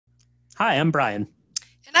Hi, I'm Brian,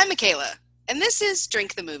 And I'm Michaela, and this is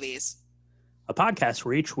Drink the Movies. a podcast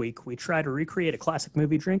where each week we try to recreate a classic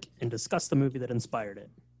movie drink and discuss the movie that inspired it.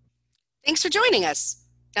 Thanks for joining us.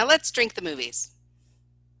 Now let's drink the movies.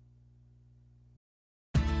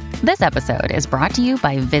 This episode is brought to you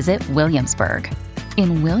by Visit Williamsburg.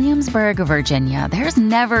 In Williamsburg, Virginia, there's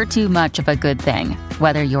never too much of a good thing.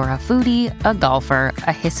 Whether you're a foodie, a golfer,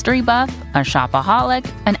 a history buff, a shopaholic,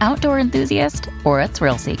 an outdoor enthusiast, or a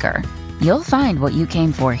thrill seeker, you'll find what you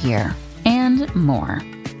came for here and more.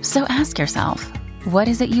 So ask yourself, what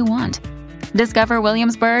is it you want? Discover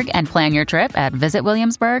Williamsburg and plan your trip at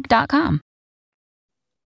visitwilliamsburg.com.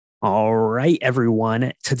 All right,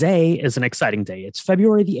 everyone. Today is an exciting day. It's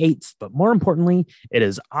February the 8th, but more importantly, it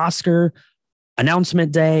is Oscar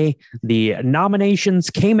announcement day. The nominations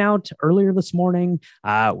came out earlier this morning.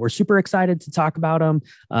 We're super excited to talk about them.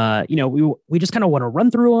 We just kind of want to run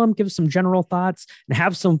through them, give some general thoughts, and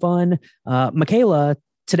have some fun. Michaela,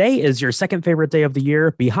 today is your second favorite day of the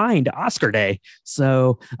year behind Oscar Day.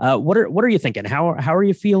 So what are you thinking? How are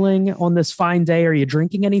you feeling on this fine day? Are you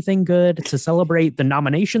drinking anything good to celebrate the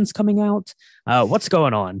nominations coming out? What's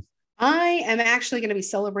going on? I am actually going to be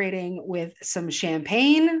celebrating with some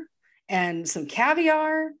champagne and some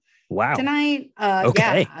caviar. Wow. Tonight.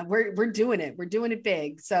 Okay. Yeah, we're doing it. We're doing it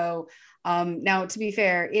big. So now, to be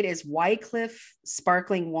fair, it is Wycliffe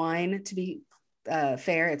sparkling wine, to be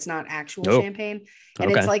fair. It's not actual champagne,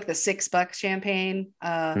 and it's like the $6 champagne.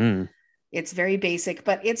 It's very basic,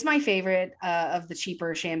 but it's my favorite of the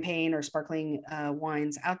cheaper champagne or sparkling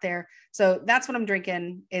wines out there. So that's what I'm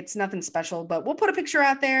drinking. It's nothing special, but we'll put a picture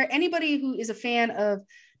out there. Anybody who is a fan of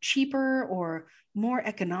cheaper or more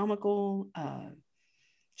economical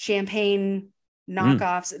champagne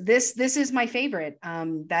knockoffs, this is my favorite.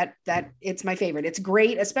 That it's my favorite. It's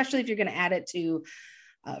great, especially if you're going to add it to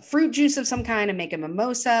fruit juice of some kind and make a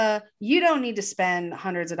mimosa. You don't need to spend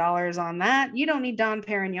hundreds of dollars on that. You don't need Dom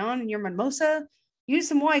Perignon in your mimosa. Use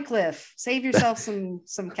some Wycliffe. Save yourself some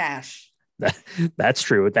cash. That's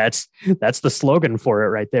true. That's the slogan for it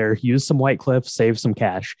right there. Use some Wycliffe, save some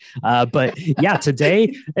cash. But yeah,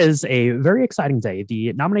 today is a very exciting day.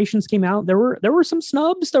 The nominations came out. There were some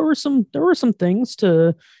snubs. There were some things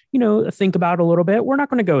to think about a little bit. We're not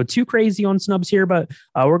going to go too crazy on snubs here, but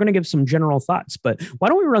we're going to give some general thoughts. But why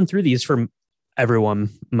don't we run through these for everyone,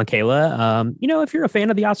 Michaela? If you're a fan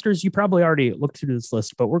of the Oscars, you probably already looked through this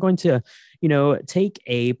list, but we're going to take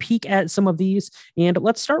a peek at some of these. And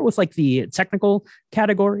let's start with like the technical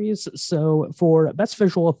categories. So for best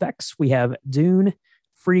visual effects, we have Dune,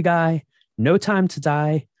 Free Guy, No Time to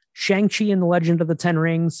Die, Shang-Chi and the Legend of the Ten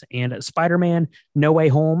Rings, and Spider-Man No Way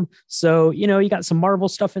Home. So, you got some Marvel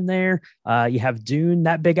stuff in there. You have Dune,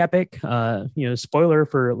 that big epic. Spoiler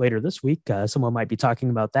for later this week. Someone might be talking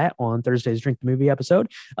about that on Thursday's Drink the Movie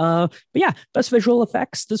episode. But yeah, best visual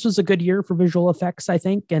effects. This was a good year for visual effects, I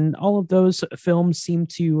think. And all of those films seem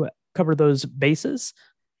to cover those bases.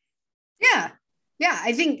 Yeah,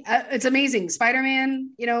 I think it's amazing.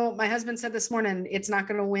 Spider-Man, my husband said this morning, it's not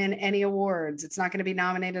going to win any awards. It's not going to be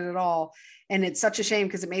nominated at all. And it's such a shame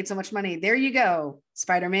because it made so much money. There you go.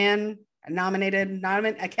 Spider-Man,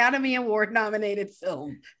 Academy Award nominated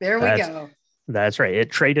film. There we go. That's right.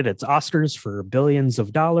 It traded its Oscars for billions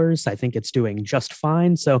of dollars. I think it's doing just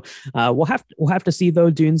fine. So we'll have to see,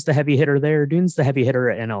 though. Dune's the heavy hitter there. Dune's the heavy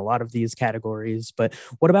hitter in a lot of these categories. But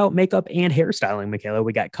what about makeup and hairstyling, Michaela?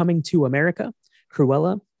 We got Coming to America,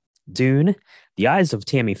 Cruella, Dune, The Eyes of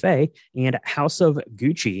Tammy Faye, and House of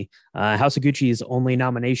Gucci. House of Gucci's only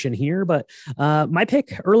nomination here, but my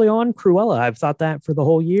pick early on, Cruella. I've thought that for the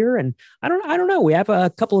whole year, and I don't know. We have a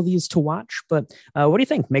couple of these to watch, but what do you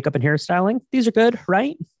think? Makeup and hairstyling, these are good,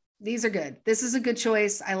 right? These are good. This is a good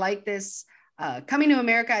choice. I like this. Coming to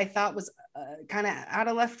America, I thought was kind of out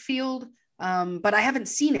of left field, but I haven't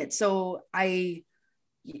seen it, so I'm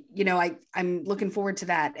looking forward to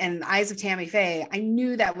that. And Eyes of Tammy Faye, I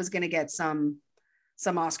knew that was going to get some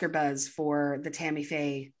Oscar buzz for the Tammy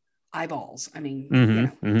Faye eyeballs. I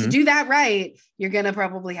mean, to do that right, you're going to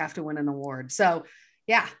probably have to win an award. So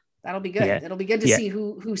yeah, that'll be good. It'll be good to see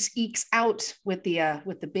who ekes out with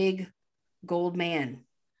the big gold man.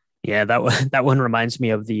 Yeah, that one reminds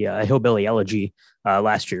me of the Hillbilly Elegy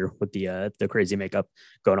last year with the crazy makeup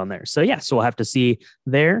going on there. So we'll have to see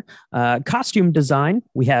there. Costume design,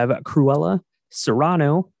 we have Cruella,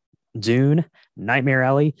 Cyrano, Dune, Nightmare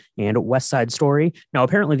Alley, and West Side Story. Now,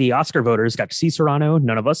 apparently the Oscar voters got to see Cyrano.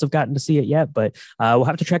 None of us have gotten to see it yet, but we'll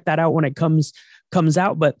have to check that out when it comes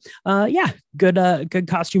out. But good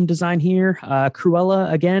costume design here.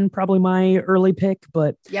 Cruella, again, probably my early pick,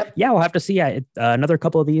 but we'll have to see. Another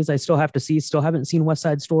couple of these I still have to see. Still haven't seen West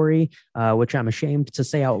Side Story, which I'm ashamed to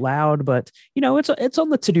say out loud, but it's on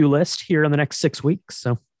the to-do list here in the next 6 weeks.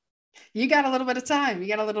 So you got a little bit of time.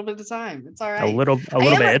 It's all right. A little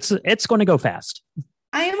bit. It's going to go fast.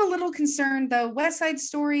 I am a little concerned though. West Side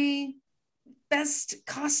Story, best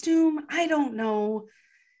costume. I don't know.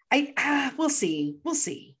 We'll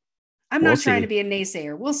see. I'm not trying to be a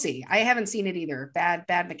naysayer. We'll see. I haven't seen it either. Bad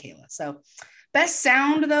Michaela. So best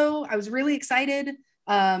sound though, I was really excited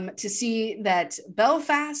to see that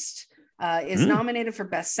Belfast is nominated for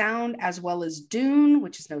best sound, as well as Dune,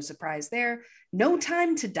 which is no surprise there. No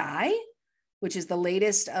Time to Die, which is the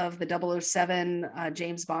latest of the 007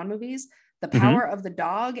 James Bond movies. The Power of the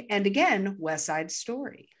Dog, and again, West Side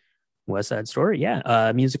Story. West Side Story,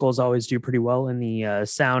 yeah. Musicals always do pretty well in the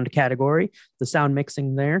sound category, the sound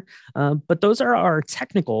mixing there. But those are our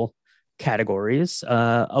technical categories.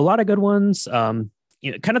 A lot of good ones.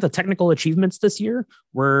 Kind of the technical achievements this year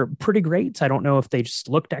were pretty great. I don't know if they just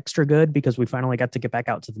looked extra good because we finally got to get back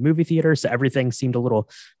out to the movie theater, so everything seemed a little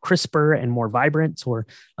crisper and more vibrant, or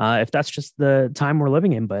if that's just the time we're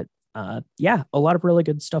living in. But a lot of really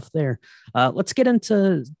good stuff there. Let's get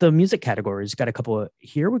into the music categories. Got a couple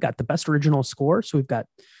here. We got the best original score. So we've got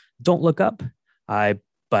Don't Look Up by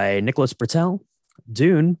Nicholas Britell,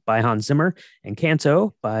 Dune by Hans Zimmer, and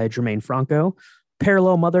Encanto by Jermaine Franco,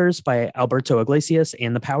 Parallel Mothers by Alberto Iglesias,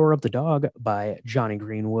 and The Power of the Dog by Johnny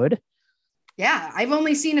Greenwood. Yeah, I've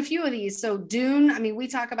only seen a few of these. So Dune, I mean, we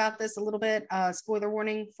talk about this a little bit, spoiler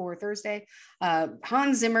warning for Thursday.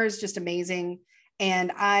 Hans Zimmer is just amazing.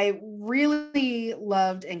 And I really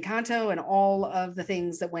loved Encanto and all of the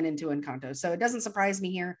things that went into Encanto. So it doesn't surprise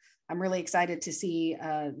me here. I'm really excited to see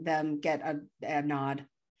them get a nod.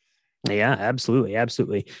 Yeah, absolutely.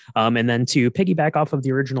 And then to piggyback off of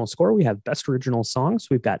the original score, we have best original songs.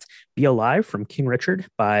 We've got Be Alive from King Richard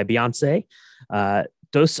by Beyonce,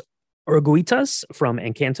 Dos Orguitas from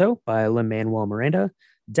Encanto by Lin-Manuel Miranda,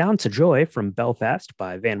 Down to Joy from Belfast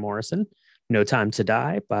by Van Morrison, No Time to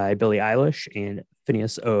Die by Billie Eilish and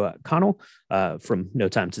Phineas O'Connell from No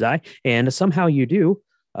Time to Die, and Somehow You Do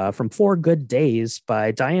from 4 Good Days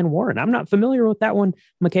by Diane Warren. I'm not familiar with that one,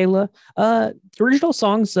 Michaela. The original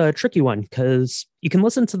song's a tricky one because you can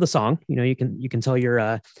listen to the song. You can tell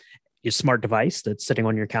your smart device that's sitting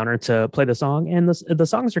on your counter to play the song, and the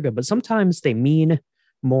songs are good, but sometimes they mean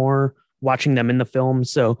more watching them in the film.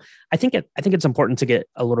 So I think it's important to get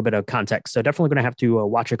a little bit of context. So definitely going to have to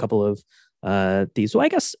watch a couple of these. Well, I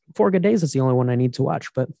guess 4 Good Days is the only one I need to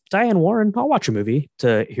watch, but Diane Warren, I'll watch a movie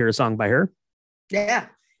to hear a song by her. Yeah.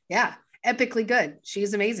 Epically good.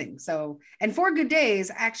 She's amazing. So, and 4 Good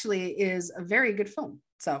Days actually is a very good film.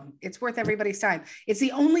 So it's worth everybody's time. This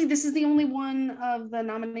is the only one of the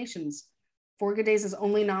nominations. 4 Good Days is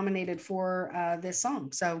only nominated for this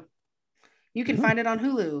song. So you can find it on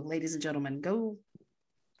Hulu, ladies and gentlemen. Go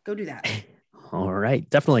do that. All right.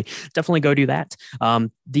 Definitely go do that.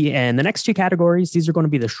 The next 2 categories, these are going to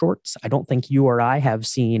be the shorts. I don't think you or I have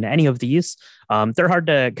seen any of these. They're hard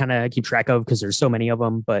to kind of keep track of because there's so many of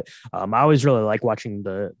them, but I always really like watching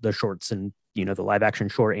the shorts, and the live action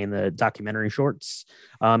short and the documentary shorts,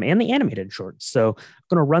 and the animated shorts. So I'm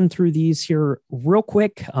going to run through these here real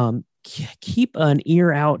quick. Keep an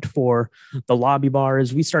ear out for the lobby bar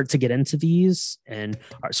as we start to get into these and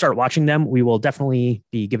start watching them. We will definitely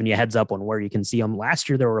be giving you a heads up on where you can see them. Last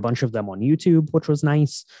year, there were a bunch of them on YouTube, which was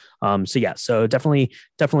nice. So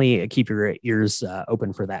definitely keep your ears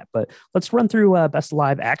open for that. But let's run through best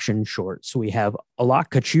live action shorts. So we have A La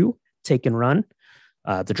Kachu, Take and Run,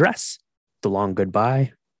 The Dress, The Long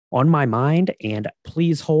Goodbye, On My Mind, and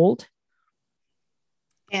Please Hold.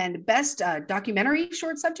 And best documentary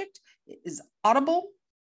short subject is Audible,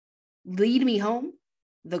 Lead Me Home,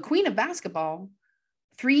 The Queen of Basketball,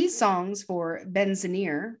 3 songs for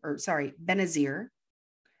Benazir,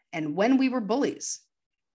 and When We Were Bullies.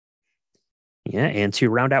 Yeah, and to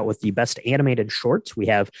round out with the best animated shorts, we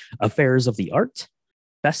have Affairs of the Art,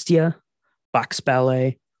 Bestia, Box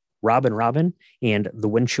Ballet, Robin, and The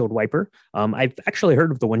Windshield Wiper. I've actually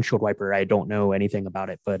heard of The Windshield Wiper. I don't know anything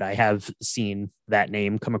about it, but I have seen that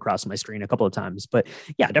name come across my screen a couple of times. But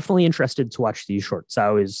yeah, definitely interested to watch these shorts. I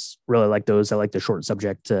always really like those. I like the short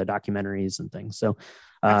subject documentaries and things. So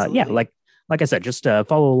like I said, just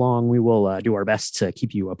follow along. We will do our best to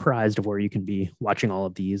keep you apprised of where you can be watching all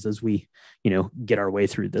of these as we, get our way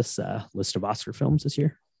through this list of Oscar films this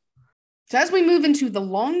year. So as we move into the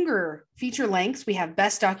longer feature lengths, we have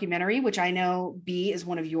Best Documentary, which I know, B, is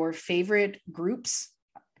one of your favorite groups.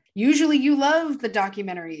 Usually you love the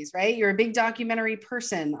documentaries, right? You're a big documentary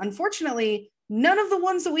person. Unfortunately, none of the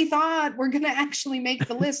ones that we thought were going to actually make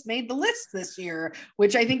the list made the list this year,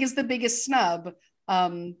 which I think is the biggest snub.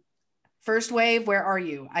 First Wave, where are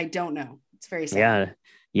you? I don't know. It's very sad.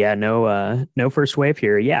 Yeah, no First Wave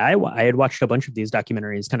here. Yeah, I had watched a bunch of these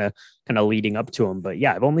documentaries kind of leading up to them, but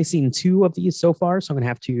yeah, I've only seen 2 of these so far, so I'm gonna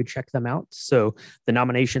have to check them out. So the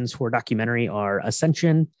nominations for documentary are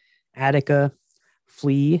Ascension, Attica,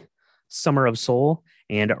 Flee, Summer of Soul,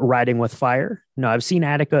 and Riding with Fire. No, I've seen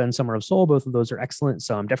Attica and Summer of Soul. Both of those are excellent,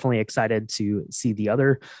 so I'm definitely excited to see the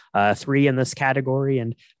other 3 in this category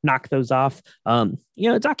and knock those off.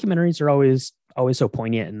 Documentaries are always so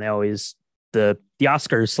poignant, and they always the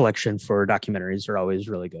Oscars selection for documentaries are always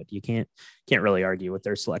really good. You can't really argue with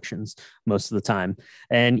their selections most of the time.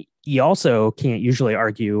 And you also can't usually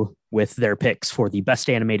argue with their picks for the best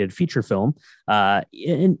animated feature film. I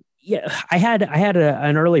had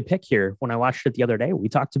an early pick here when I watched it the other day. We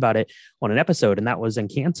talked about it on an episode, and that was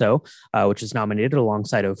Encanto, which is nominated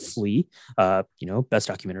alongside of Flee, best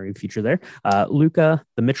documentary feature there. Luca,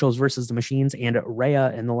 The Mitchells versus the Machines, and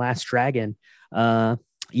Raya and the Last Dragon.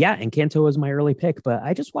 Encanto was my early pick, but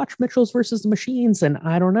I just watched Mitchells versus the Machines, and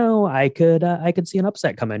I don't know. I could see an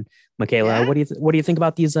upset coming. Michaela, what do you think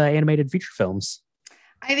about these animated feature films?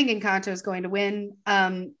 I think Encanto is going to win,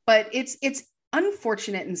 but it's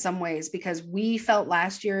unfortunate in some ways because we felt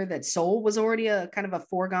last year that Soul was already a kind of a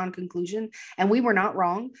foregone conclusion, and we were not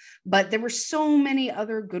wrong. But there were so many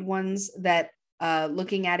other good ones that,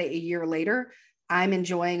 looking at it a year later, I'm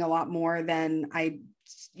enjoying a lot more than I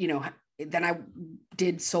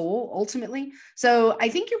did Soul ultimately. So I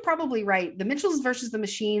think you're probably right. The Mitchells versus the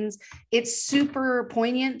Machines, it's super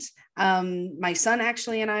poignant. My son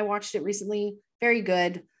actually and I watched it recently. Very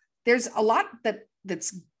good. There's a lot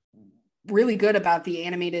that's really good about the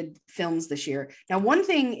animated films this year. Now, one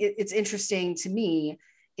thing it's interesting to me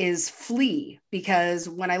is Flee, because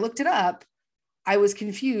when I looked it up, I was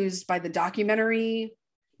confused by the documentary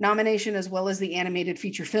nomination as well as the animated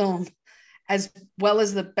feature film, as well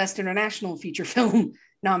as the best international feature film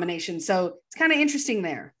nomination. So it's kind of interesting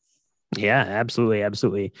there. Yeah,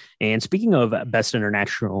 absolutely. And speaking of best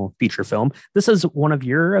international feature film, this is one of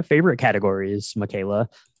your favorite categories, Michaela.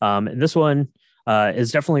 And this one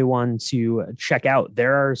is definitely one to check out.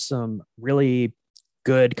 There are some really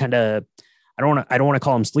good kind of, I don't want to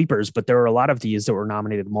call them sleepers, but there are a lot of these that were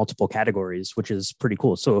nominated in multiple categories, which is pretty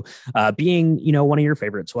cool. So being, one of your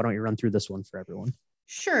favorites, why don't you run through this one for everyone?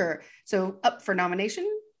 Sure. So up for nomination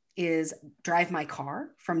is Drive My Car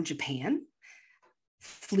from Japan,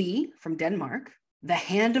 Flee from Denmark, The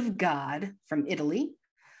Hand of God from Italy,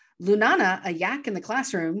 Lunana, A Yak in the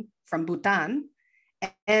Classroom from Bhutan,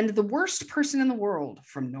 and The Worst Person in the World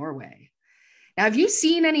from Norway. Now, have you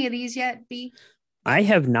seen any of these yet, B? I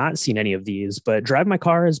have not seen any of these, but Drive My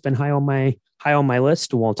Car has been high on my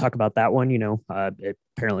list. We'll talk about that one. It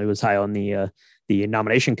apparently was high on the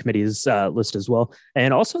nomination committee's list as well.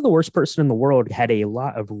 And also The Worst Person in the World had a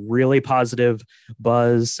lot of really positive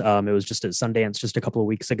buzz. It was just at Sundance just a couple of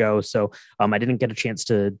weeks ago. So I didn't get a chance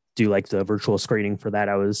to do like the virtual screening for that.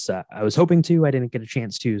 I was hoping to, I didn't get a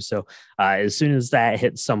chance to. So as soon as that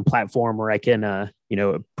hits some platform where I can,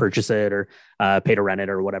 purchase it or pay to rent it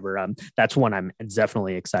or whatever, that's one I'm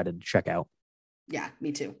definitely excited to check out. Yeah,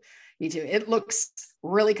 me too. It looks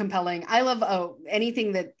really compelling. I love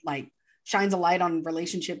anything that like shines a light on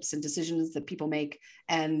relationships and decisions that people make.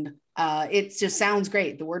 And it just sounds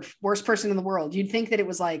great. The Worst Person in the World. You'd think that it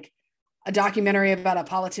was like a documentary about a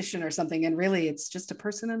politician or something. And really it's just a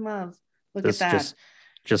person in love. Look at that.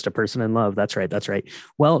 Just a person in love. That's right.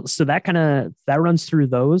 Well, so that runs through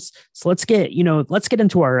those. So let's get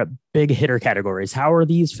into our big hitter categories. How are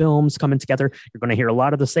these films coming together? You're going to hear a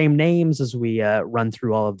lot of the same names as we run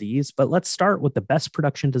through all of these, but let's start with the best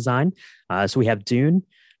production design. So we have Dune,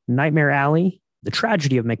 Nightmare Alley, The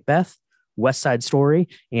Tragedy of Macbeth, West Side Story,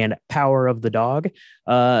 and Power of the Dog.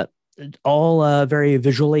 All very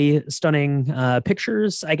visually stunning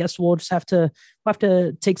pictures. I guess we'll have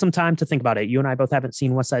to take some time to think about it. You and I both haven't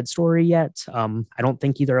seen West Side Story yet. I don't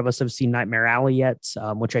think either of us have seen Nightmare Alley yet,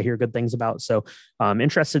 which I hear good things about. So I'm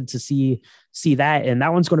interested to see that. And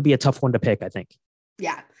that one's going to be a tough one to pick, I think.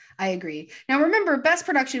 Yeah, I agree. Now, remember, best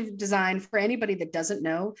production design, for anybody that doesn't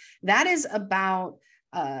know, that is about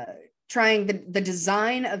trying the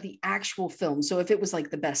design of the actual film. So if it was like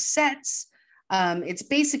the best sets, it's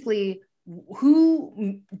basically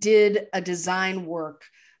who did a design work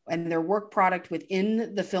and their work product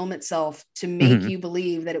within the film itself to make you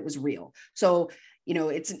believe that it was real. So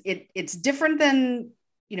it's different than,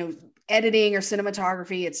 editing or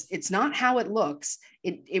cinematography. It's not how it looks.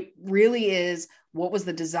 It really is what was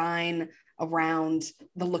the design around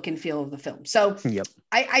the look and feel of the film. So yep.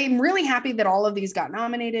 I'm really happy that all of these got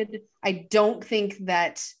nominated. I don't think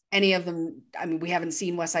that any of them, we haven't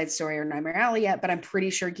seen West Side Story or Nightmare Alley yet, but I'm pretty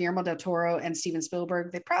sure Guillermo del Toro and Steven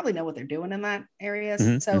Spielberg, they probably know what they're doing in that area.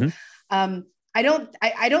 I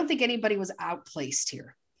don't think anybody was outplaced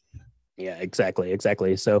here. Yeah,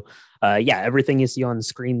 exactly. So, everything you see on the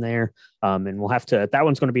screen there, and we'll have to. That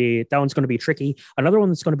one's going to be tricky. Another one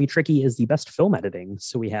that's going to be tricky is the best film editing.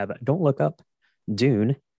 So we have Don't Look Up,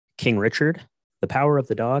 Dune, King Richard, The Power of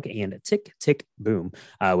the Dog, and Tick Tick Boom,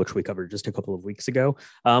 which we covered just a couple of weeks ago.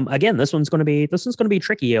 Again, this one's going to be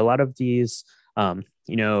tricky. A lot of these, kind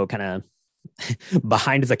of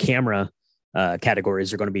behind the camera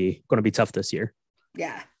categories are going to be tough this year.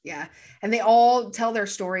 Yeah. And they all tell their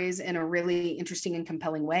stories in a really interesting and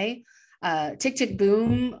compelling way. Tick, Tick,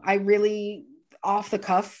 Boom, I really off the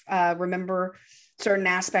cuff remember certain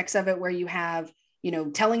aspects of it where you have,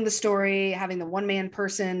 telling the story, having the one-man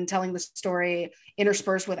person telling the story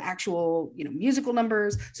interspersed with actual, musical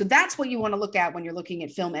numbers. So that's what you want to look at when you're looking at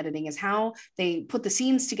film editing, is how they put the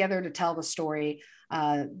scenes together to tell the story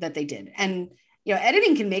that they did. And,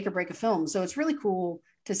 editing can make or break a film. So it's really cool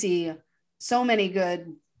to see so many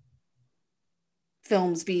good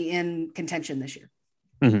films be in contention this year.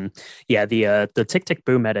 Mm-hmm. Yeah, the Tick Tick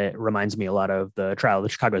Boom edit reminds me a lot of the Trial of the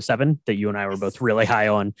Chicago 7 that you and I were both really high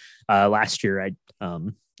on last year.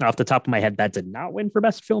 Off the top of my head, that did not win for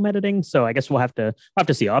best film editing, so I guess we'll have to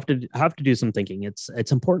see. I'll have to do some thinking.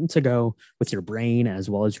 It's important to go with your brain as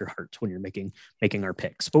well as your heart when you're making our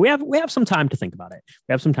picks. But we have some time to think about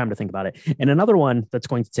it. And another one that's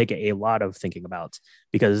going to take a lot of thinking about,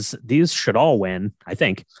 because these should all win. I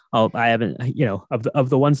think I haven't, of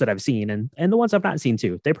the ones that I've seen and the ones I've not seen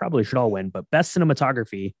too, they probably should all win. But best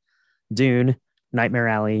cinematography: Dune, Nightmare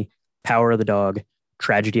Alley, Power of the Dog,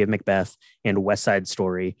 Tragedy of Macbeth, and West Side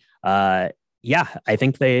Story. I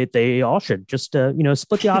think they all should just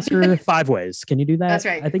split the Oscar 5 ways. Can you do that? That's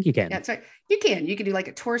right. I think you can. That's right. You can do like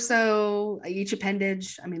a torso, each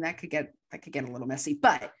appendage. That could get a little messy,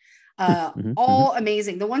 but all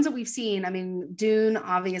amazing. The ones that we've seen, Dune,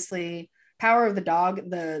 obviously, Power of the Dog,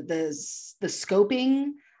 the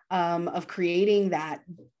scoping of creating that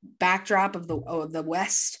backdrop of the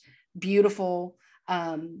West, beautiful.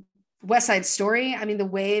 West Side Story, the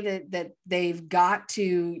way that they've got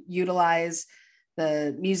to utilize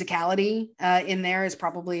the musicality in there is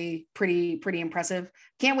probably pretty impressive.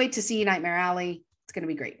 Can't wait to see Nightmare Alley. It's going to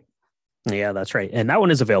be great. Yeah, that's right. And that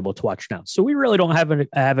one is available to watch now. So we really don't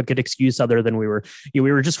have a good excuse other than we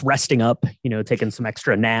were just resting up, taking some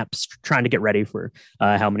extra naps, trying to get ready for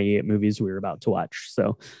how many movies we were about to watch.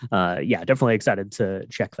 So definitely excited to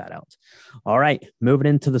check that out. All right, moving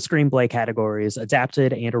into the screenplay categories,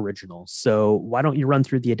 adapted and original. So why don't you run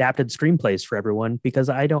through the adapted screenplays for everyone? Because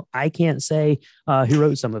I can't say who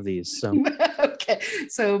wrote some of these. So okay.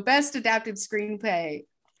 So best adapted screenplay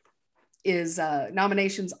is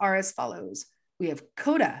nominations are as follows. We have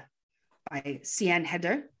Coda by Sian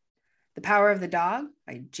Heder, The Power of the Dog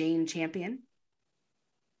by Jane Campion.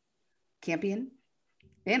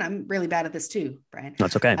 Man, I'm really bad at this too, Brian.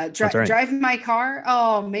 That's okay. That's right. Drive My Car.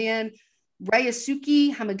 Oh man,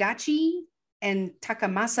 Ryusuke Hamaguchi and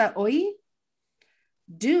Takamasa Oi.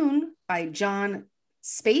 Dune by John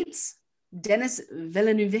Spates, Denis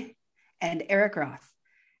Villeneuve, and Eric Roth.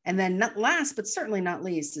 And then last, but certainly not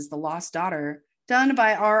least, is The Lost Daughter, done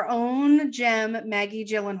by our own gem, Maggie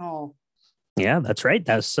Gyllenhaal. Yeah, that's right.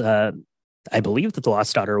 That's I believe that The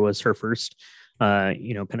Lost Daughter was her first,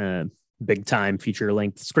 kind of big time feature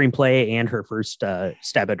length screenplay and her first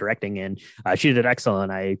stab at directing. And she did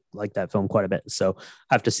excellent. I like that film quite a bit. So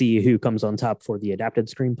I have to see who comes on top for the adapted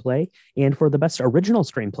screenplay. And for the best original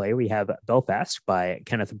screenplay, we have Belfast by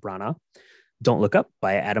Kenneth Branagh, Don't Look Up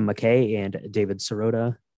by Adam McKay and David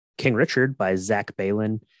Sirota, King Richard by Zach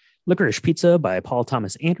Baylin, Licorice Pizza by Paul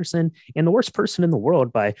Thomas Anderson, and The Worst Person in the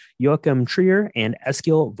World by Joachim Trier and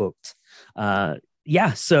Eskil Vogt.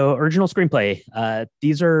 So original screenplay.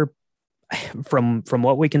 These are from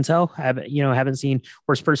what we can tell. Haven't seen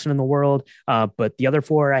Worst Person in the World, but the other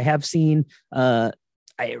 4 I have seen.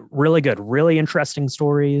 Really good, really interesting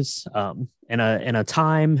stories in a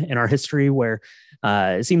time in our history where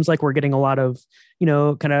it seems like we're getting a lot of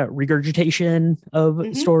kind of regurgitation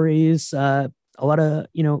of stories, a lot of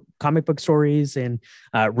comic book stories and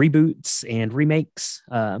reboots and remakes.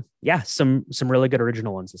 Some really good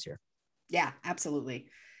original ones this year. Yeah, absolutely.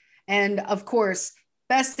 And of course,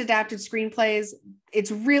 best adapted screenplays,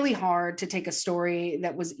 it's really hard to take a story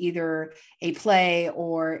that was either a play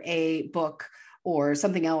or a book or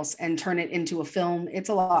something else and turn it into a film. It's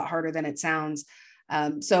a lot harder than it sounds.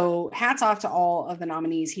 So hats off to all of the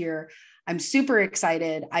nominees here. I'm super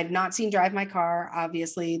excited. I've not seen Drive My Car.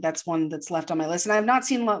 Obviously, that's one that's left on my list. And I've not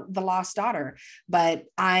seen The Lost Daughter, but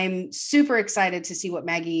I'm super excited to see what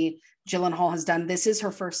Maggie Gyllenhaal has done. This is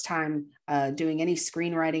her first time doing any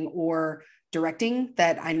screenwriting or directing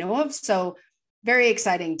that I know of. So very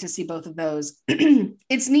exciting to see both of those.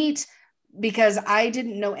 It's neat because I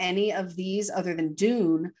didn't know any of these other than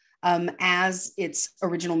Dune as its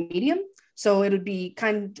original medium. So it would be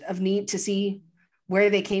kind of neat to see where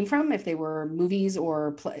they came from, if they were movies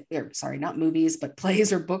or not movies, but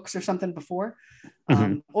plays or books or something before.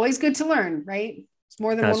 Always good to learn, right? It's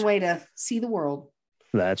more than one way to see the world.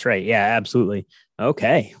 That's right. Yeah, absolutely.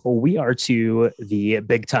 Okay. Well, we are to the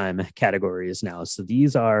big time categories now. So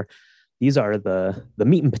these are the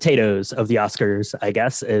meat and potatoes of the Oscars, I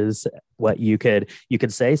guess, is what you could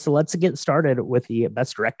say. So let's get started with the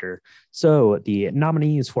Best Director. So the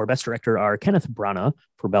nominees for Best Director are Kenneth Branagh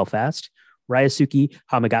for Belfast, Ryosuke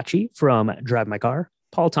Hamiguchi from Drive My Car,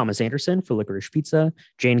 Paul Thomas Anderson for Licorice Pizza,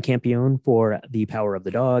 Jane Campion for The Power of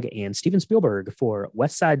the Dog, and Steven Spielberg for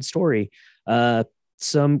West Side Story.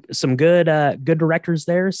 Some good directors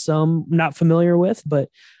there, some not familiar with, but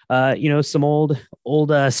some old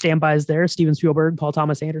standbys there. Steven Spielberg, Paul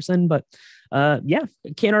Thomas Anderson, but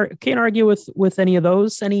can't argue with any of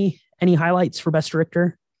those. Any highlights for Best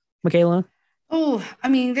Director, Michaela? Oh, I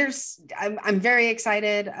mean, I'm very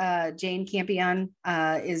excited. Jane Campion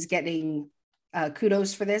is getting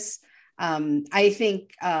kudos for this. I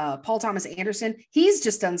think Paul Thomas Anderson, he's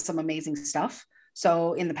just done some amazing stuff.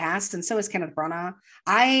 So in the past, and so is Kenneth Branagh.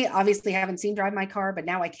 I obviously haven't seen Drive My Car, but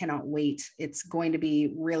now I cannot wait. It's going to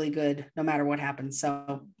be really good no matter what happens.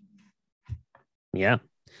 So yeah,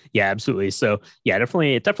 absolutely. So yeah,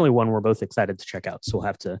 definitely one we're both excited to check out. So we'll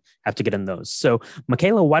have to get in those. So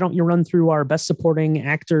Michaela, why don't you run through our Best Supporting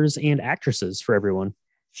Actors and Actresses for everyone?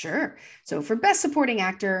 Sure. So for Best Supporting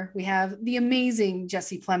Actor, we have the amazing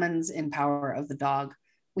Jesse Plemons in Power of the Dog.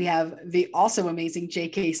 We have the also amazing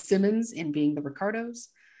J.K. Simmons in Being the Ricardos.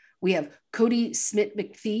 We have Cody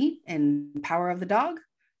Smith-McPhee in Power of the Dog.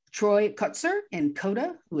 Troy Kotsur in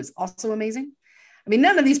Coda, who is also amazing. I mean,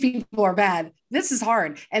 none of these people are bad. This is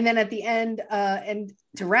hard. And then at the end, and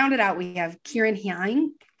to round it out, we have Kieran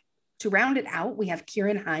Hines. To round it out, we have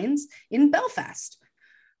Kieran Hines in Belfast.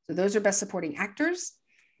 So those are Best Supporting Actors.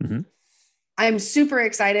 Mm-hmm. I'm super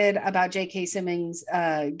excited about J.K. Simmons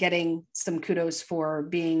getting some kudos for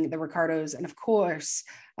Being the Ricardos. And of course,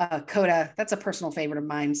 Coda, that's a personal favorite of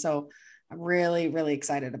mine. So I'm really, really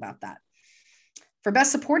excited about that. For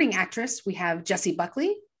Best Supporting Actress, we have Jessie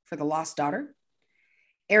Buckley for The Lost Daughter,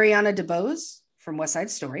 Ariana DeBose from West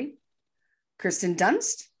Side Story, Kirsten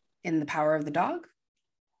Dunst in The Power of the Dog,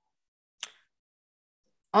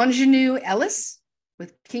 Ingenue Ellis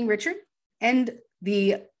with King Richard, and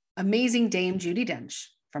the amazing Dame Judi Dench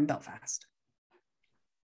from Belfast.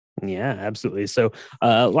 Yeah, absolutely. So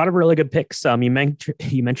a lot of really good picks. You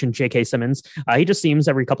mentioned J.K. Simmons. He just seems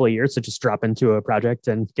every couple of years to just drop into a project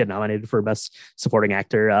and get nominated for Best Supporting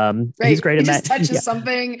Actor. Right. He's great in that. He just touches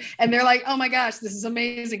something and they're like, oh my gosh, this is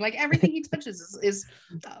amazing. Like everything he touches is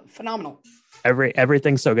phenomenal.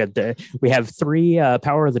 Everything's so good. We have 3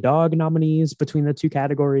 Power of the Dog nominees between the 2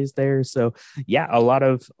 categories there. So yeah, a lot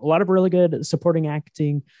of really good supporting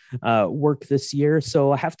acting work this year.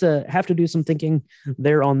 So I have to do some thinking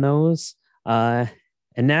there on those. And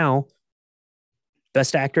now,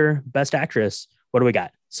 Best Actor, Best Actress. What do we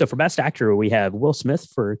got? So for Best Actor, we have Will Smith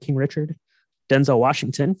for King Richard, Denzel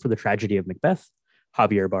Washington for The Tragedy of Macbeth,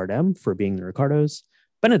 Javier Bardem for Being the Ricardos,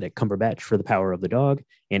 Benedict Cumberbatch for The Power of the Dog,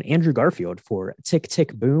 and Andrew Garfield for Tick,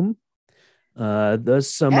 Tick, Boom.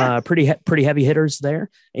 Those some pretty heavy hitters there.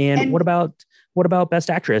 And what about Best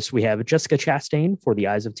Actress? We have Jessica Chastain for The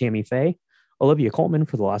Eyes of Tammy Faye, Olivia Colman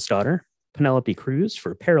for The Lost Daughter, Penelope Cruz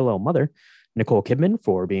for Parallel Mother, Nicole Kidman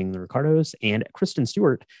for Being the Ricardos, and Kristen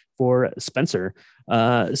Stewart for Spencer.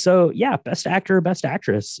 So yeah, Best Actor, Best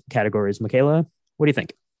Actress categories. Michaela, what do you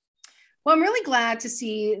think? Well, I'm really glad to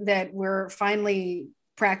see that we're finally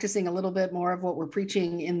practicing a little bit more of what we're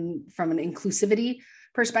preaching from an inclusivity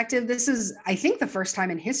perspective. This is, I think, the first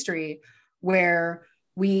time in history where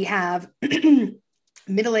we have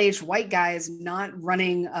middle-aged white guys not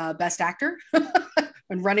running Best Actor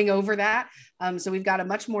and running over that. So we've got a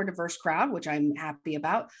much more diverse crowd, which I'm happy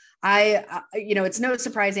about. It's no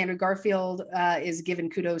surprise Andrew Garfield is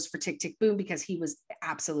given kudos for Tick, Tick, Boom because he was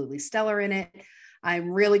absolutely stellar in it. I'm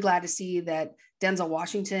really glad to see that Denzel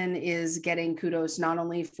Washington is getting kudos not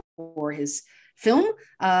only for his film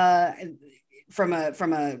from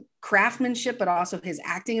a craftsmanship, but also his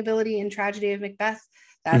acting ability in Tragedy of Macbeth.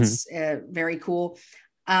 That's very cool.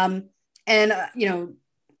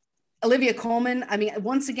 Olivia Colman, I mean,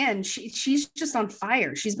 once again, she's just on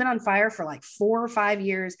fire. She's been on fire for like 4 or 5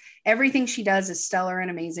 years. Everything she does is stellar and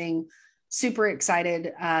amazing. Super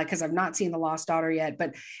excited because I've not seen The Lost Daughter yet,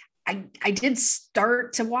 but I did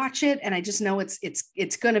start to watch it, and I just know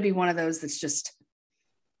it's going to be one of those that's just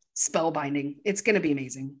spellbinding. It's going to be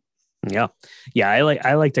amazing. Yeah.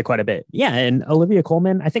 I liked it quite a bit. Yeah. And Olivia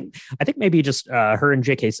Colman, I think maybe just her and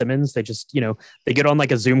J.K. Simmons, they just, they get on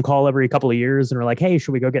like a Zoom call every couple of years and are like, hey,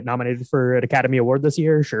 should we go get nominated for an Academy Award this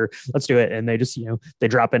year? Sure. Let's do it. And they just, they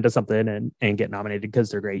drop into something and get nominated because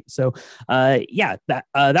they're great. So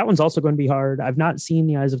that one's also going to be hard. I've not seen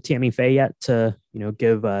The Eyes of Tammy Faye yet to,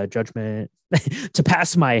 give judgment to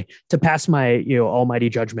pass my almighty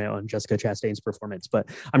judgment on Jessica Chastain's performance, but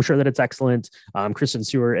I'm sure that it's excellent. Kristen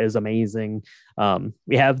Stewart is amazing.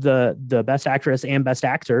 We have the best actress and best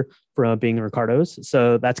actor from Being the Ricardos,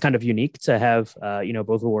 so that's kind of unique to have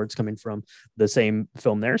both awards coming from the same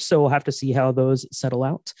film there. So we'll have to see how those settle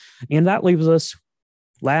out. And that leaves us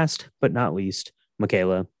last but not least,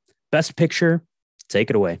 Michaela, Best Picture, take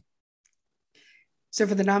it away. So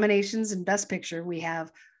for the nominations in Best Picture, we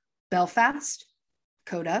have Belfast,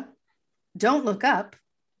 Coda, Don't Look Up,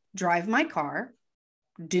 Drive My Car,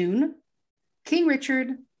 Dune, King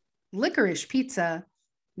Richard, Licorice Pizza,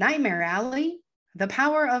 Nightmare Alley, The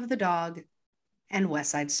Power of the Dog, and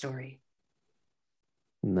West Side Story.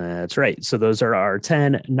 That's right. So those are our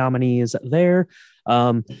 10 nominees there.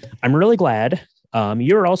 I'm really glad.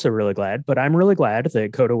 You're also really glad, but I'm really glad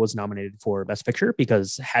that Coda was nominated for Best Picture,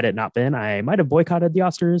 because had it not been, I might have boycotted the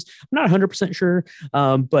Oscars. I'm not 100% sure.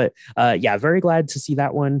 But very glad to see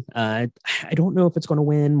that one. I don't know if it's going to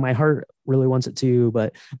win. My heart really wants it to,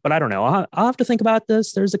 but I don't know. I'll have to think about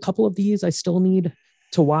this. There's a couple of these I still need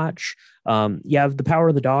to watch. You have The Power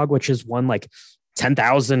of the Dog, which is won like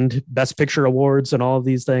 10,000 Best Picture awards and all of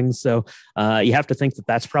these things. So you have to think that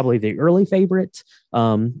that's probably the early favorite.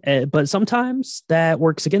 But sometimes that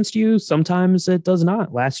works against you. Sometimes it does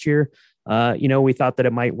not. Last year, we thought that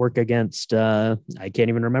it might work against, I can't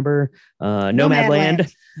even remember,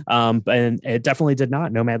 Nomadland. And it definitely did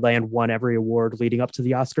not. Nomadland won every award leading up to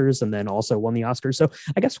the Oscars and then also won the Oscars. So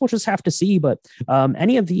I guess we'll just have to see. But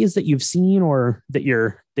any of these that you've seen or that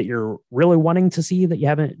you're really wanting to see that you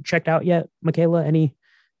haven't checked out yet, Michaela, any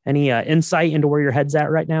insight into where your head's at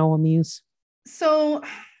right now on these? So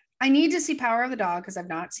I need to see Power of the Dog because I've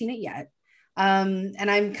not seen it yet. And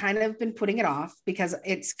I'm kind of been putting it off because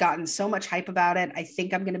it's gotten so much hype about it. I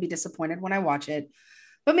think I'm going to be disappointed when I watch it,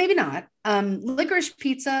 but maybe not. Licorice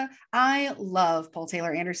Pizza. I love Paul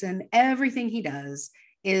Taylor Anderson. Everything he does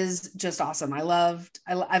is just awesome.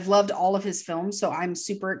 I've loved all of his films. So I'm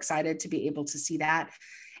super excited to be able to see that.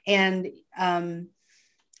 And,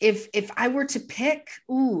 if I were to pick,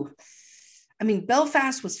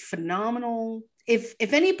 Belfast was phenomenal. If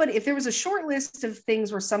there was a short list of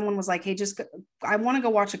things where someone was like, hey, I want to go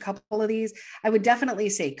watch a couple of these, I would definitely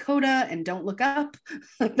say Coda and Don't Look Up.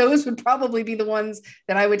 Those would probably be the ones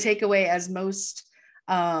that I would take away as most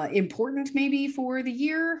important maybe for the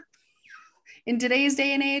year in today's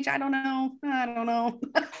day and age. I don't know.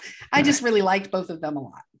 I just really liked both of them a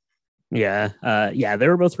lot. Yeah. They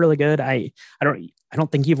were both really good. I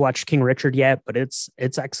don't think you've watched King Richard yet, but it's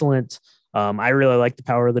excellent. I really like The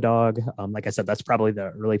Power of the Dog. Like I said, that's probably the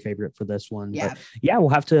early favorite for this one. Yeah. But yeah, we'll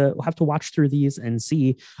have to watch through these and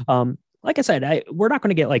see. Like I said, we're not going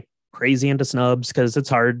to get like crazy into snubs because it's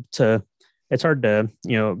hard to kind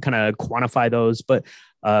of quantify those. But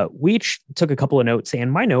we each took a couple of notes,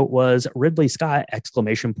 and my note was Ridley Scott ! This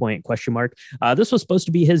was supposed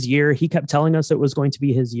to be his year. He kept telling us it was going to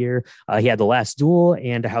be his year. He had The Last Duel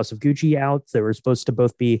and A House of Gucci out. They were supposed to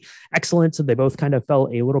both be excellent. So they both kind of fell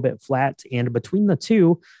a little bit flat. And between the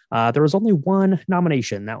two, there was only one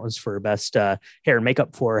nomination. That was for best hair and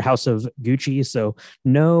makeup for House of Gucci. So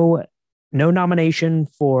no nomination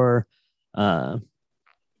for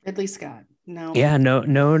Ridley Scott. No. Yeah, no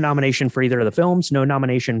nomination for either of the films, no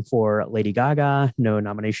nomination for Lady Gaga, no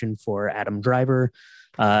nomination for Adam Driver,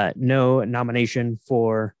 no nomination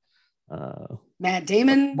for Matt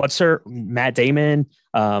Damon. Matt Damon.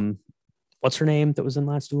 What's her name that was in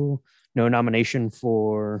Last Duel? No nomination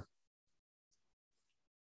for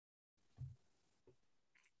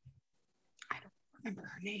I don't remember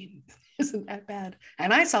her name. Isn't that bad?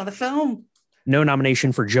 And I saw the film. No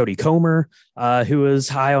nomination for Jodie Comer, who was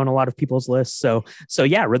high on a lot of people's lists. So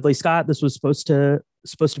yeah, Ridley Scott, this was supposed to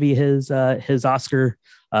supposed to be his Oscar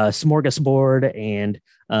smorgasbord, and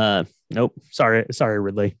nope, sorry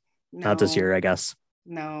Ridley, not this year, I guess.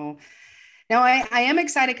 No, I am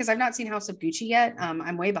excited because I've not seen House of Gucci yet.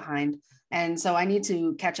 I'm way behind, and so I need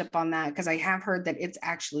to catch up on that because I have heard that it's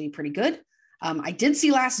actually pretty good. I did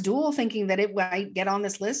see Last Duel, thinking that it might get on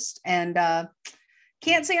this list, and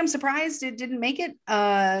can't say I'm surprised it didn't make it.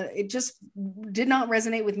 It just did not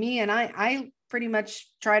resonate with me, and I pretty much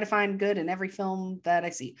try to find good in every film that I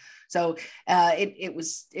see. So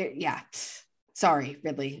yeah. Sorry,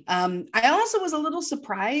 Ridley. I also was a little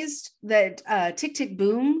surprised that Tick, Tick,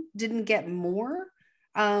 Boom didn't get more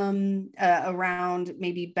around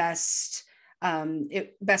maybe best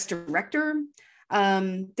director.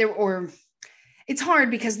 It's hard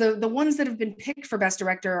because the ones that have been picked for best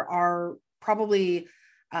director are probably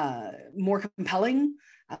more compelling.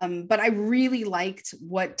 But I really liked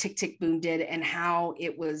what Tick, Tick, Boom did and how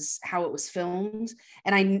it was filmed.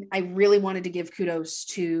 And I really wanted to give kudos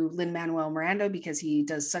to Lin-Manuel Miranda because he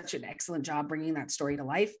does such an excellent job bringing that story to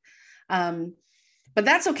life. But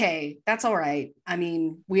that's okay. That's all right. I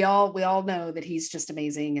mean, we all know that he's just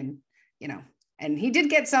amazing, and and we did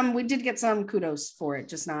get some kudos for it,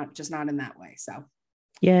 just not in that way. So.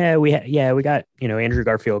 Yeah, we got, Andrew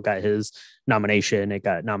Garfield got his nomination. It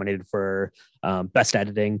got nominated for best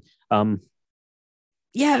editing.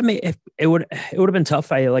 Yeah, I mean, it would have been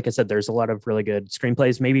tough. Like I said, there's a lot of really good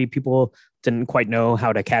screenplays. Maybe people didn't quite know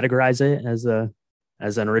how to categorize it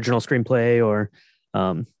as an original screenplay or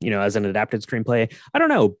as an adapted screenplay. I don't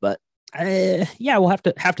know, but yeah, we'll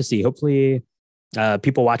have to see. Hopefully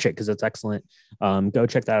people watch it because it's excellent. Go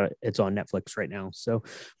check that out. It's on Netflix right now. So,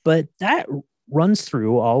 but that runs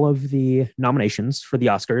through all of the nominations for the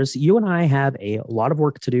Oscars. You and I have a lot of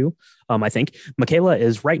work to do. I think Michaela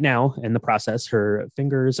is right now in the process. Her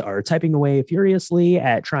fingers are typing away furiously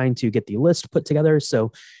at trying to get the list put together,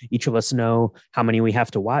 so each of us know how many we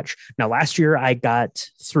have to watch. Now, last year I got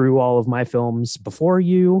through all of my films before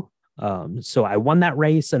you, so I won that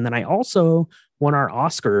race, and then I also won our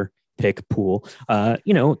Oscar pick pool.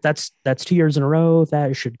 That's 2 years in a row.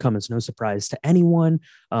 That should come as no surprise to anyone.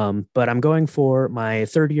 But I'm going for my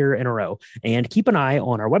third year in a row. And keep an eye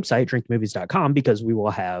on our website, drinkmovies.com, because we will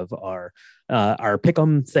have our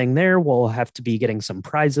pick'em thing there. We'll have to be getting some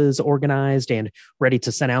prizes organized and ready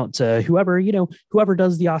to send out to whoever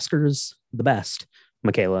does the Oscars the best,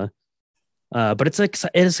 Michaela. But it's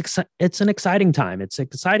an exciting time. It's an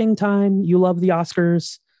exciting time. You love the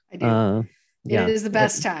Oscars. I do. Yeah. It is the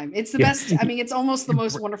best time. It's the best. I mean, it's almost the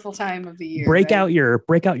most wonderful time of the year. Break out your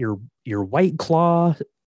White Claw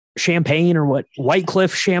champagne, or what? White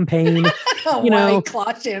Cliff champagne. White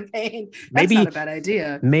Claw champagne. That's not a bad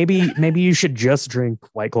idea. Maybe you should just drink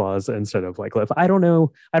White Claws instead of White Cliff. I don't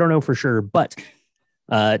know for sure, but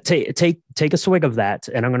take a swig of that,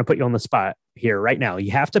 and I'm going to put you on the spot here right now.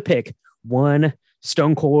 You have to pick one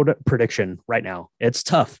stone cold prediction right now. It's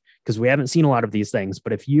tough because we haven't seen a lot of these things,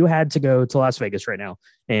 but if you had to go to Las Vegas right now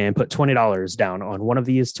and put $20 down on one of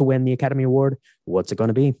these to win the Academy Award, what's it going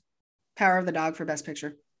to be? Power of the Dog for Best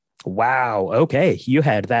Picture. Wow. Okay. You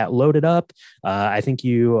had that loaded up. I think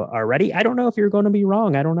you are ready. I don't know if you're going to be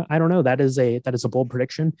wrong. I don't know. That is a bold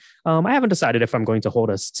prediction. I haven't decided if I'm going to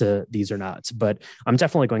hold us to these or not, but I'm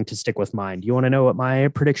definitely going to stick with mine. Do you want to know what my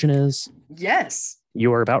prediction is? Yes.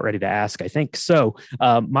 You are about ready to ask, I think. So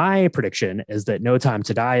my prediction is that No Time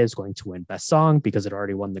to Die is going to win Best Song because it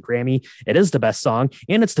already won the Grammy. It is the best song,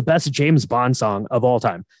 and it's the best James Bond song of all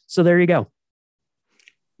time. So there you go.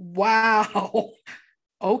 Wow.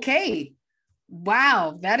 Okay.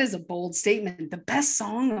 Wow. That is a bold statement. The best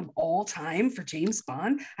song of all time for James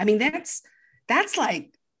Bond. I mean, that's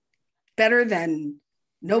like better than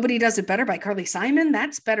Nobody Does It Better by Carly Simon.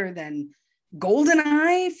 That's better than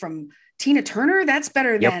GoldenEye from Tina Turner. That's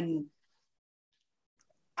better than,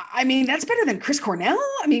 that's better than Chris Cornell.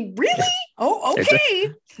 I mean, really? Oh,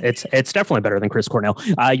 okay. It's definitely better than Chris Cornell.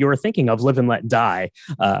 You were thinking of Live and Let Die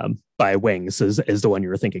by Wings is the one you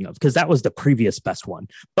were thinking of, because that was the previous best one.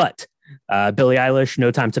 But Billie Eilish,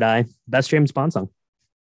 No Time to Die, best James Bond song.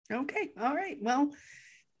 Okay. All right. Well,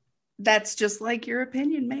 that's just like your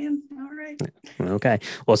opinion, man. All right. Okay.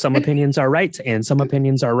 Well, some opinions are right and some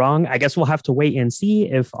opinions are wrong. I guess we'll have to wait and see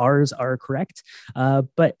if ours are correct.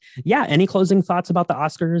 But yeah, any closing thoughts about the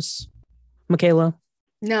Oscars, Michaela?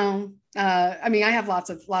 No. I have lots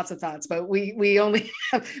of thoughts, but we only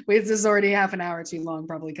have, this is already half an hour too long,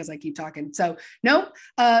 probably because I keep talking. So no,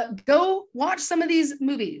 go watch some of these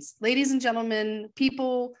movies, ladies and gentlemen,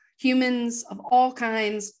 people, humans of all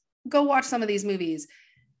kinds. Go watch some of these movies.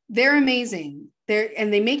 They're amazing.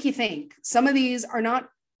 And they make you think. Some of these are not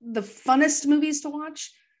the funnest movies to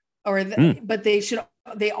watch, but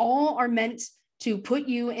they all are meant to put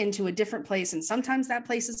you into a different place. And sometimes that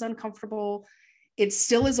place is uncomfortable. It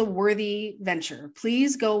still is a worthy venture.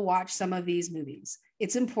 Please go watch some of these movies.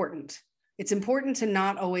 It's important. It's important to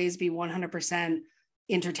not always be 100%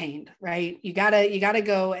 entertained, right? You gotta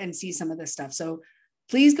go and see some of this stuff. So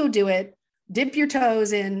please go do it. Dip your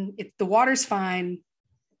toes in. If the water's fine.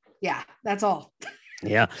 Yeah, that's all.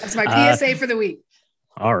 Yeah. That's my PSA for the week.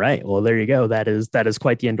 All right. Well, there you go. That is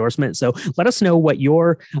quite the endorsement. So let us know what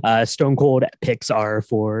your Stone Cold picks are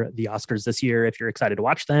for the Oscars this year. If you're excited to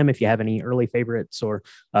watch them, if you have any early favorites or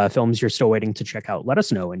films you're still waiting to check out, let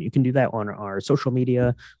us know. And you can do that on our social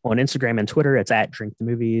media, on Instagram and Twitter. It's at Drink the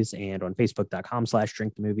Movies, and on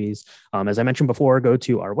Facebook.com/Drink the Movies. As I mentioned before, go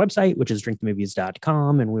to our website, which is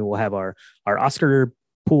drinkthemovies.com, and we will have our Oscar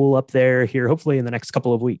pool up there here hopefully in the next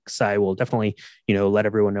couple of weeks. I will definitely let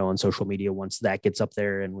everyone know on social media once that gets up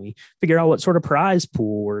there and we figure out what sort of prize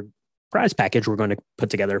pool or prize package we're going to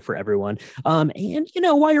put together for everyone. And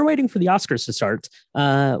while you're waiting for the Oscars to start,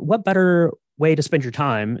 what better way to spend your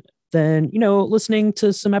time than listening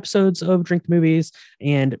to some episodes of Drink the Movies.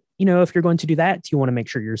 And if you're going to do that, you want to make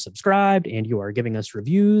sure you're subscribed and you are giving us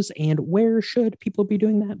reviews. And where should people be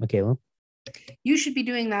doing that, Michaela? You should be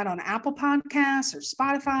doing that on Apple Podcasts or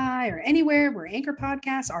Spotify or anywhere where Anchor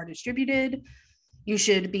podcasts are distributed. You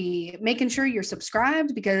should be making sure you're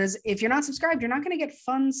subscribed, because if you're not subscribed, you're not going to get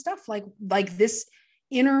fun stuff like this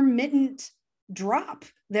intermittent drop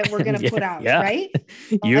that we're going to put out, right?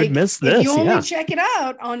 You would miss this. If you only check it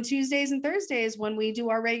out on Tuesdays and Thursdays when we do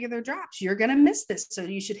our regular drops, you're going to miss this. So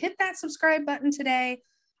you should hit that subscribe button today.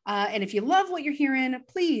 And if you love what you're hearing,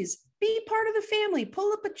 please be part of the family.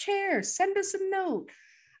 Pull up a chair, send us a note,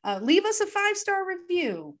 leave us a 5-star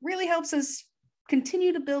review. Really helps us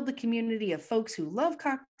continue to build the community of folks who love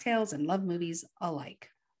cocktails and love movies alike.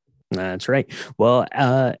 That's right. Well,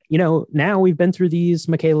 now we've been through these,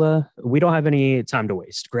 Michaela. We don't have any time to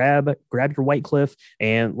waste. Grab your White Cliff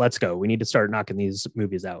and let's go. We need to start knocking these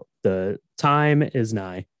movies out. The time is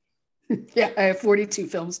nigh. Yeah, I have 42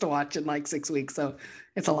 films to watch in like 6 weeks, so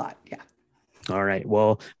it's a lot. Yeah. All right.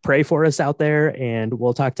 Well, pray for us out there, and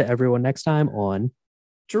we'll talk to everyone next time on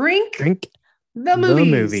Drink the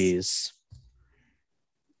Movies.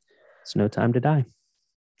 It's No Time to Die.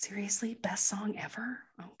 Seriously, best song ever?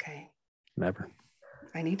 Okay. Ever.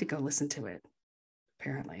 I need to go listen to it.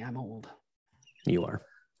 Apparently, I'm old. You are.